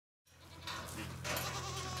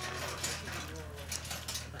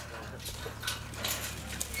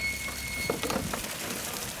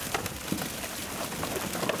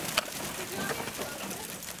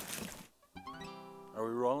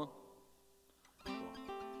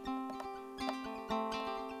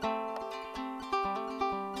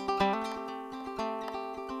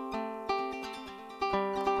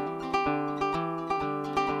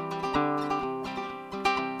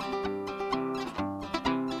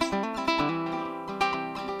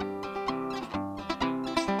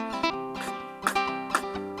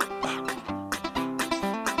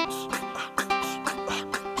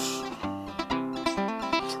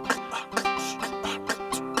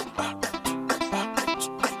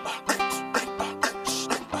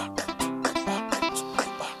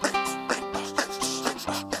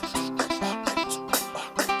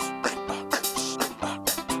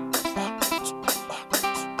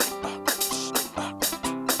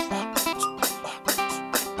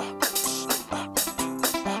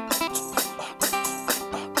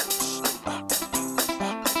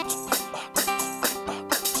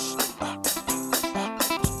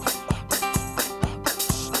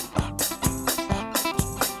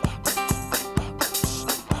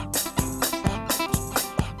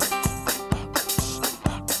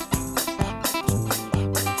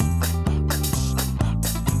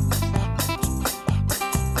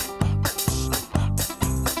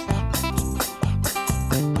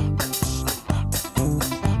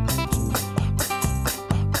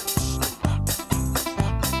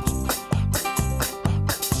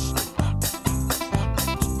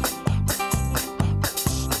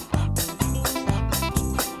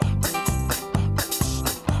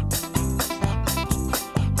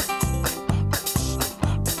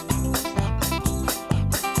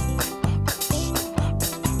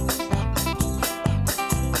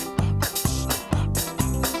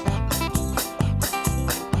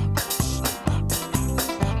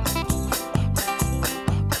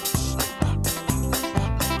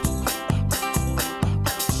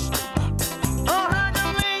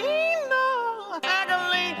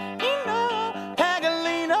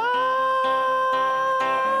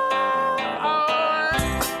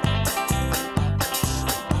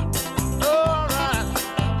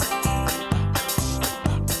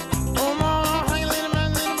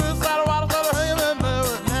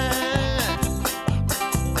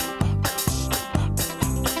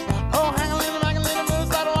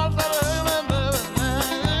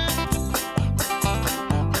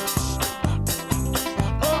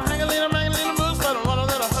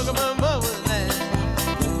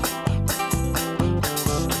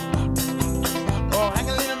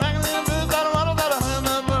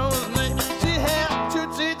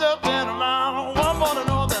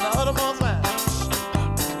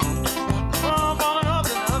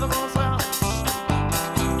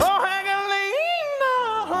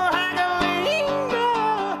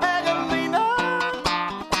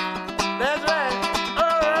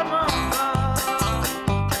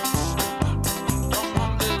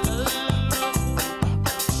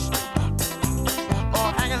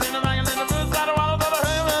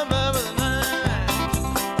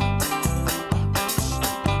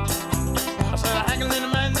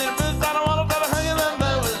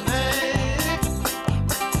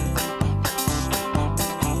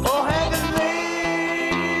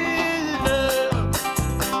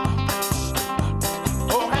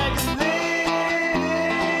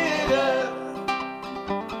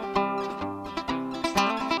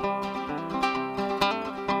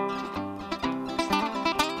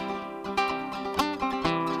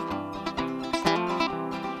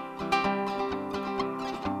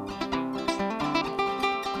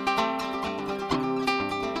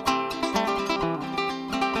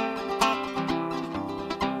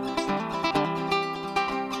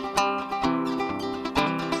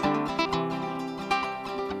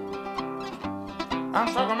I'm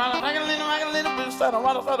talking about a Hagalina, bitch, that a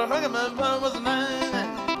water, that a Hagalina, was the name.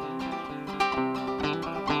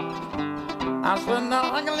 I said, no,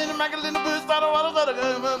 Hagalina, bitch, that a water, that a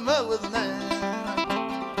Hagalina, was the name.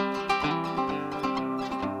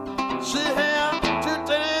 She had two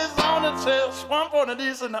titties on the chest, one for the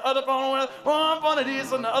east and the other for the west, one for the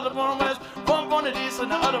east and the other for the west, one for the east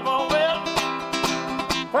and the other for the west.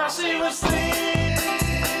 While she was sleeping.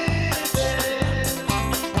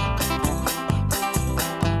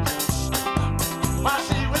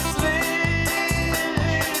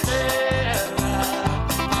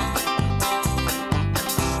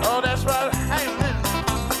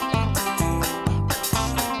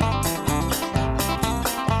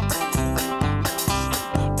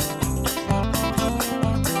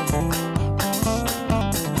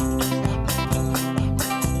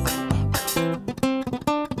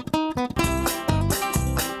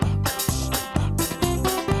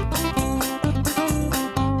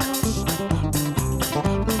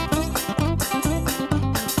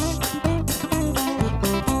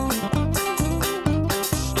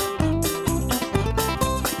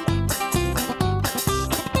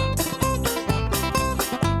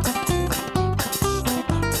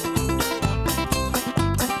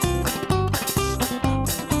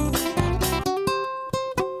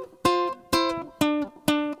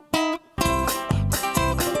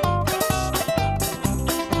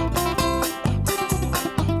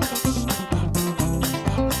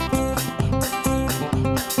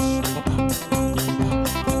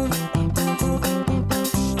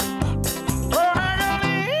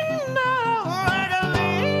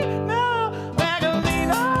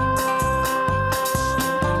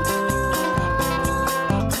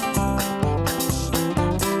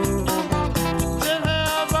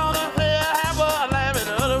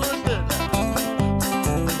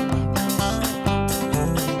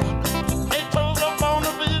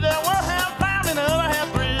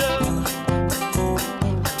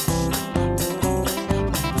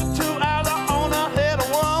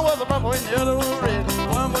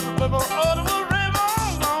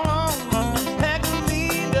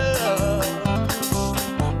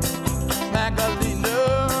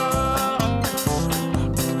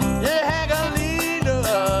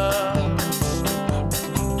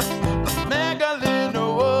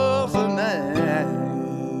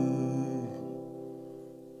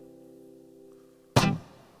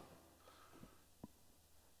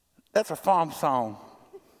 That's a farm song.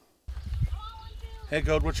 Hey,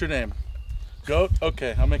 Goat, what's your name? Goat?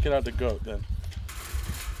 Okay, I'll make it out to Goat then.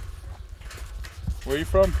 Where are you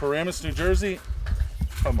from? Paramus, New Jersey?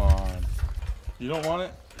 Come on. You don't want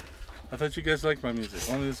it? I thought you guys liked my music.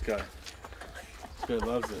 Only this guy. This guy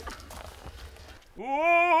loves it.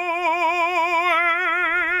 Whoa!